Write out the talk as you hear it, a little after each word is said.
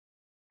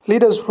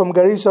Leaders from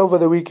Hargeisa over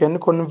the weekend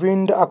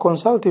convened a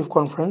consultative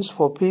conference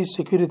for peace,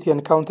 security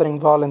and countering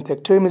violent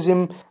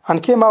extremism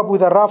and came up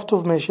with a raft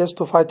of measures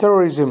to fight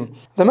terrorism.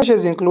 The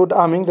measures include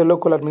arming the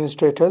local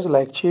administrators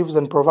like chiefs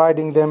and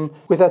providing them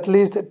with at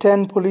least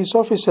 10 police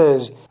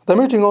officers. The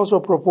meeting also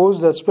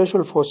proposed that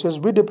special forces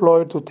be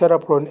deployed to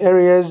terror-prone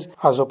areas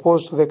as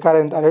opposed to the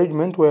current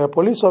arrangement where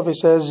police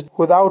officers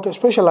without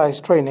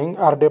specialized training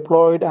are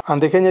deployed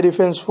and the Kenya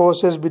Defence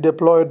Forces be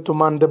deployed to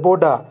man the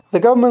border. The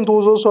government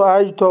was also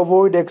urged to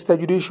avoid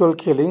extrajudicial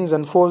killings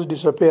and forced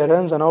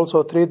disappearance and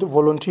also treat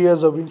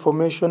volunteers of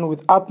information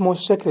with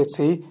utmost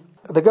secrecy.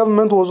 The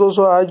government was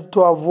also urged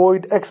to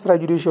avoid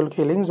extrajudicial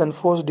killings and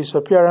forced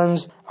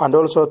disappearance and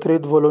also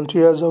treat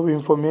volunteers of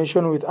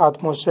information with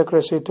utmost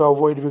secrecy to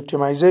avoid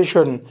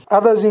victimization.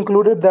 Others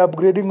included the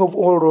upgrading of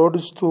all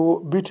roads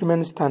to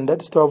bitumen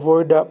standards to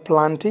avoid the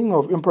planting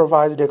of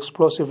improvised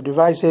explosive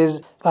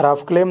devices that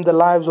have claimed the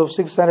lives of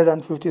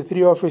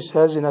 653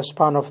 officers in a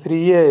span of 3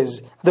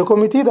 years. The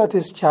committee that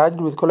is charged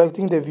with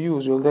collecting the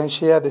views will then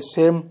share the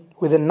same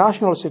with the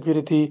National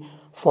Security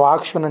for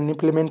action and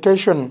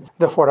implementation.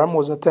 The forum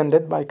was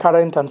attended by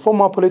current and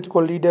former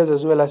political leaders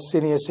as well as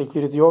senior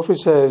security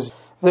officers.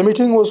 The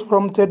meeting was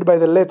prompted by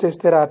the latest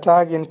terror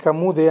attack in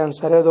Kamude and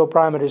Saredo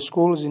primary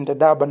schools in the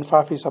Dab and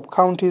Fafi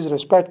sub-counties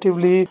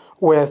respectively,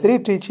 where 3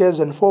 teachers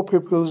and 4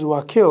 pupils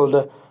were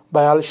killed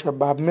by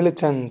al-Shabaab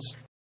militants.